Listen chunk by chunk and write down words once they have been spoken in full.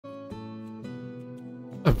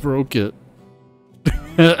I broke it.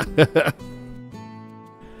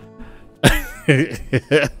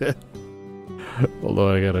 Although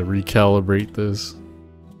I gotta recalibrate this.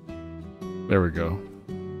 There we go.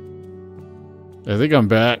 I think I'm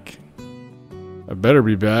back. I better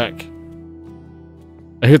be back.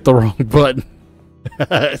 I hit the wrong button.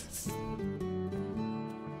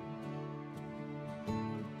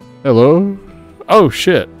 Hello? Oh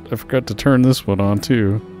shit, I forgot to turn this one on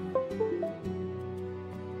too.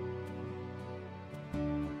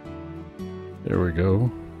 There we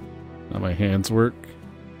go. Now my hands work.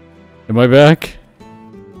 Am I back?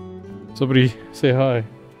 Somebody say hi.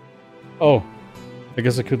 Oh, I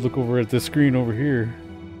guess I could look over at this screen over here.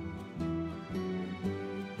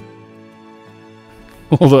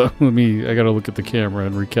 Hold on, I gotta look at the camera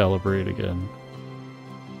and recalibrate again.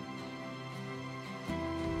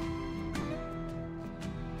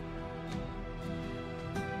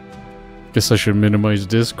 Guess I should minimize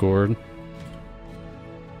Discord.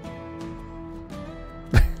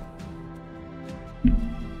 I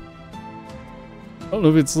don't know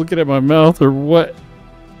if it's looking at my mouth or what.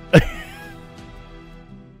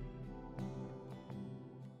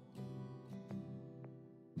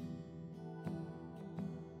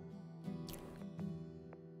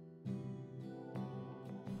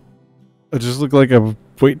 I just look like I'm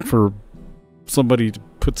waiting for somebody to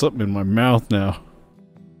put something in my mouth now.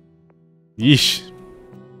 Yeesh.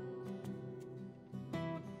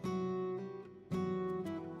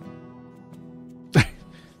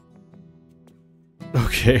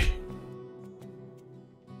 Okay.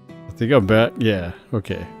 I think I'm back. Yeah,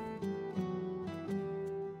 okay.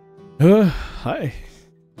 Hi.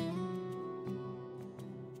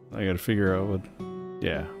 I gotta figure out what...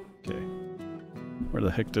 Yeah, okay. Where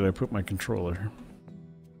the heck did I put my controller?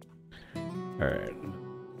 Alright.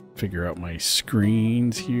 Figure out my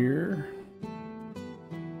screens here.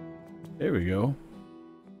 There we go.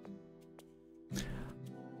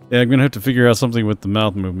 Yeah, I'm gonna have to figure out something with the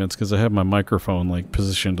mouth movements because I have my microphone like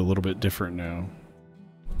positioned a little bit different now.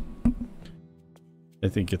 I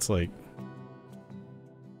think it's like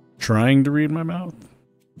trying to read my mouth,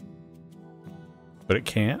 but it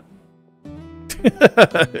can't.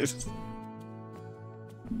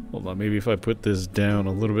 Hold on, maybe if I put this down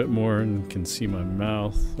a little bit more and can see my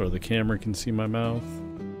mouth, or the camera can see my mouth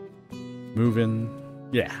moving.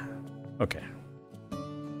 Yeah. Okay.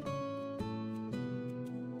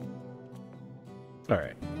 All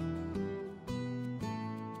right.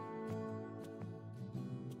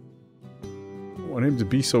 I want him to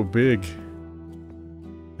be so big.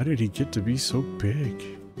 How did he get to be so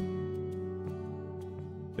big?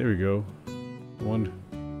 There we go. I want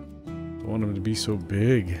him to be so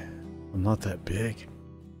big. I'm not that big.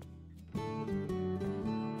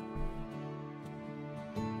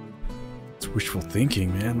 It's wishful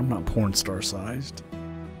thinking, man. I'm not porn star sized.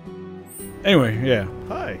 Anyway, yeah.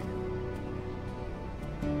 Hi.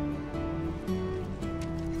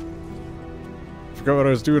 Forgot what I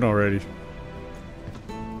was doing already.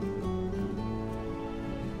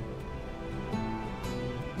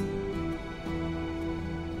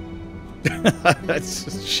 That's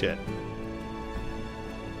just shit.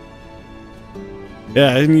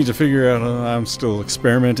 Yeah, I need to figure out. I'm still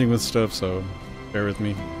experimenting with stuff, so bear with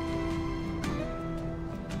me.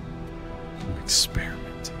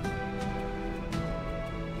 Experiment.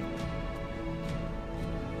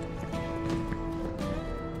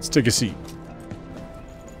 Let's take a seat.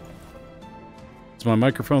 Does my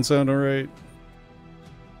microphone sound alright?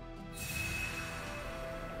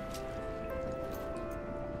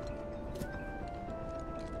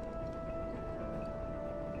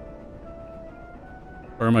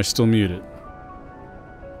 Or am I still muted?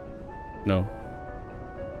 No.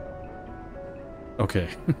 Okay.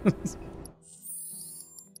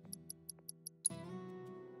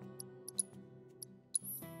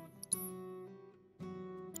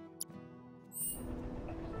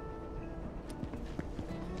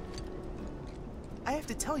 I have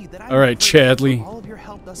to tell you that all right, Chadley. All of your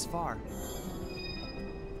help thus far.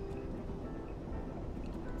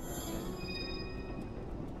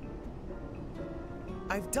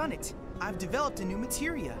 I've done it. I've developed a new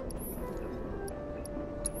materia.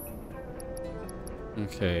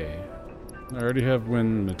 Okay. I already have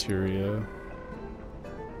wind materia.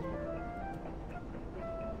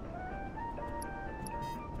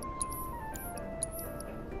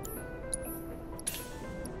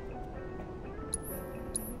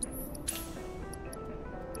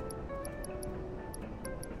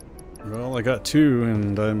 Well, I got 2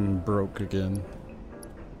 and I'm broke again.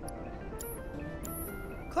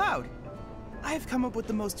 Cloud, I have come up with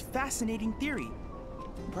the most fascinating theory.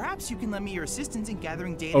 Perhaps you can lend me your assistance in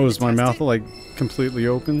gathering data. Oh, to is my test mouth it? like completely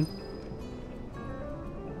open?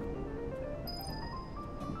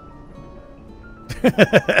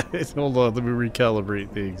 Hold on, let me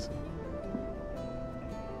recalibrate things.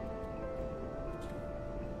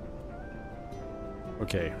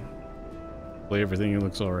 Okay. Hopefully everything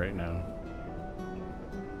looks alright now.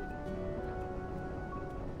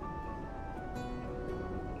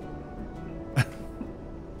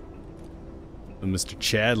 Mr.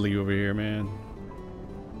 Chadley over here, man.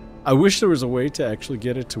 I wish there was a way to actually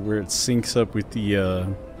get it to where it syncs up with the,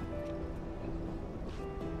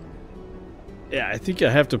 Yeah, I think I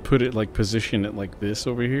have to put it, like, position it like this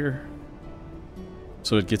over here.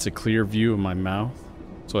 So it gets a clear view of my mouth.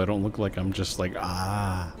 So I don't look like I'm just like,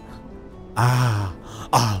 ah. Ah.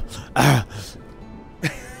 Ah. Ah.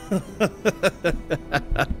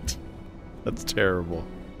 That's terrible.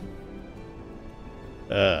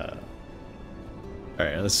 Alright,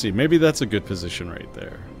 let's see. Maybe that's a good position right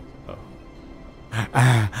there. Oh.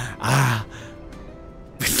 Ah. Ah.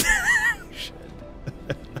 Shit.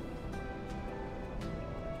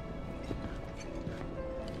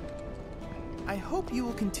 I hope you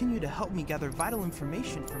will continue to help me gather vital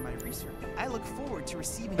information for my research. I look forward to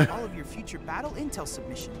receiving all of your future battle intel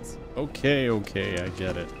submissions. Okay, I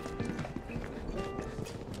get it.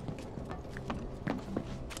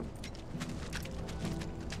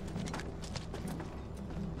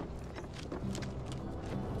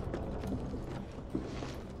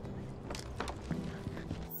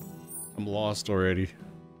 I'm lost already.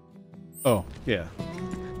 Oh, yeah.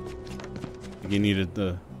 You needed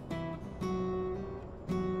the...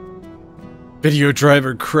 Video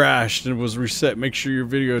driver crashed and was reset. Make sure your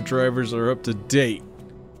video drivers are up to date.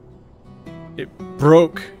 It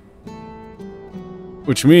broke.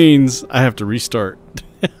 Which means I have to restart.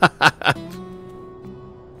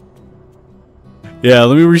 Yeah,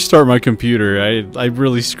 let me restart my computer. I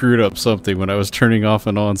really screwed up something when I was turning off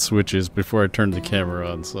and on switches before I turned the camera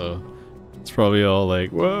on, so it's probably all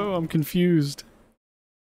like, whoa, I'm confused.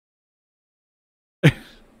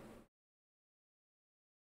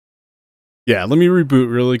 Yeah, let me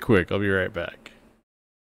reboot really quick. I'll be right back.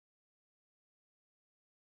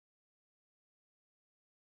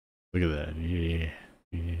 Look at that. Yeah,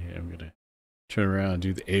 I'm gonna turn around and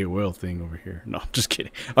do the AOL thing over here. No, I'm just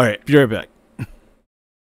kidding. Alright, be right back.